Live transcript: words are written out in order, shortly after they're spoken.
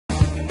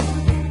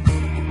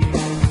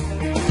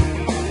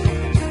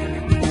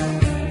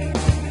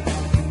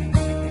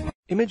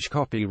Image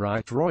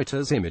copyright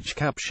Reuters image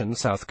caption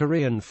South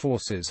Korean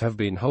forces have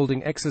been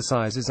holding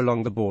exercises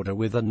along the border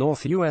with the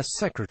North. U.S.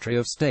 Secretary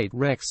of State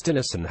Rex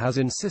Tillerson has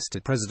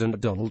insisted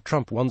President Donald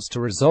Trump wants to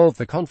resolve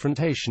the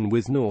confrontation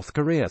with North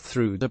Korea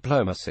through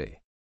diplomacy.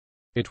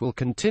 It will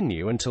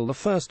continue until the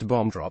first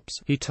bomb drops,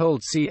 he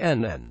told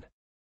CNN.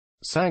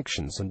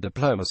 Sanctions and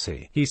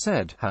diplomacy, he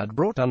said, had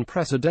brought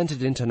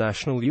unprecedented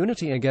international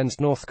unity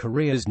against North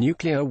Korea's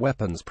nuclear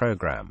weapons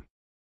program.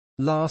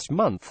 Last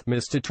month,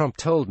 Mr. Trump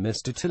told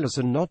Mr.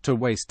 Tillerson not to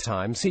waste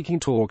time seeking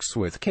talks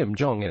with Kim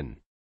Jong-un.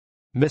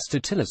 Mr.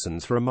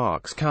 Tillerson's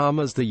remarks come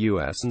as the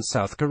U.S. and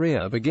South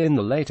Korea begin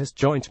the latest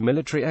joint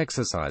military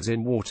exercise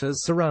in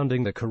waters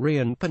surrounding the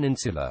Korean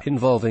peninsula,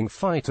 involving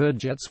fighter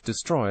jets,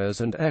 destroyers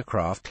and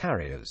aircraft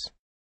carriers.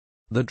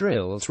 The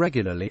drills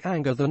regularly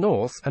anger the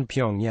North, and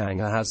Pyongyang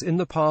has in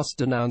the past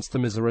denounced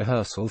them as a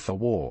rehearsal for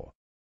war.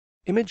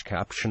 Image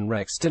caption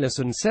Rex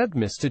Tillerson said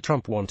Mr.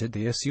 Trump wanted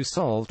the issue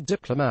solved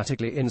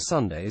diplomatically in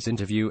Sunday's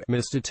interview.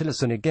 Mr.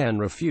 Tillerson again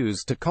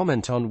refused to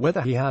comment on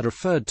whether he had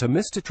referred to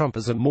Mr. Trump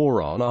as a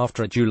moron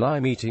after a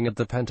July meeting at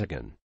the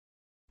Pentagon.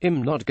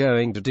 "I'm not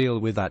going to deal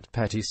with that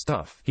petty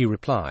stuff," he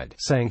replied,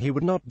 saying he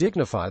would not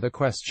dignify the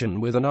question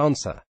with an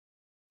answer.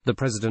 The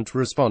president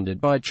responded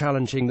by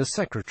challenging the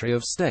Secretary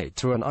of State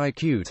to an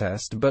IQ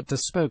test, but the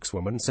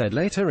spokeswoman said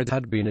later it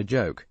had been a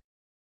joke.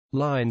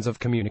 Lines of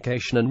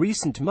communication. In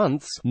recent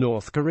months,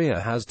 North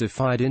Korea has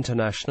defied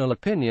international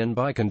opinion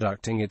by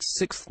conducting its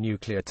sixth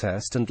nuclear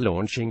test and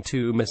launching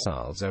 2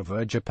 missiles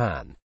over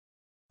Japan.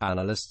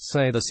 Analysts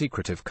say the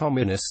secretive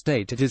communist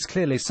state it is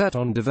clearly set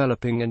on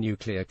developing a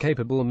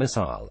nuclear-capable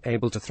missile,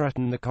 able to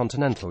threaten the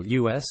continental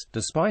U.S.,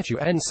 despite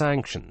UN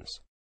sanctions.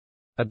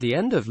 At the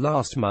end of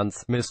last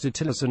month, Mr.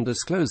 Tillerson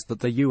disclosed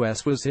that the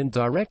U.S. was in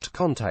direct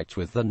contact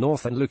with the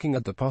North and looking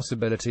at the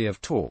possibility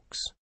of talks.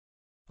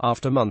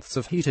 After months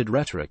of heated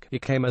rhetoric,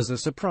 it came as a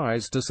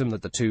surprise to some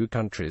that the two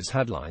countries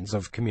had lines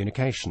of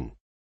communication.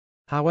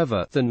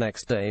 However, the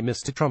next day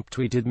Mr. Trump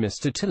tweeted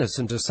Mr.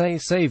 Tillerson to say,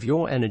 "Save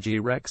your energy,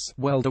 Rex,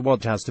 well,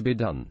 what has to be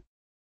done?"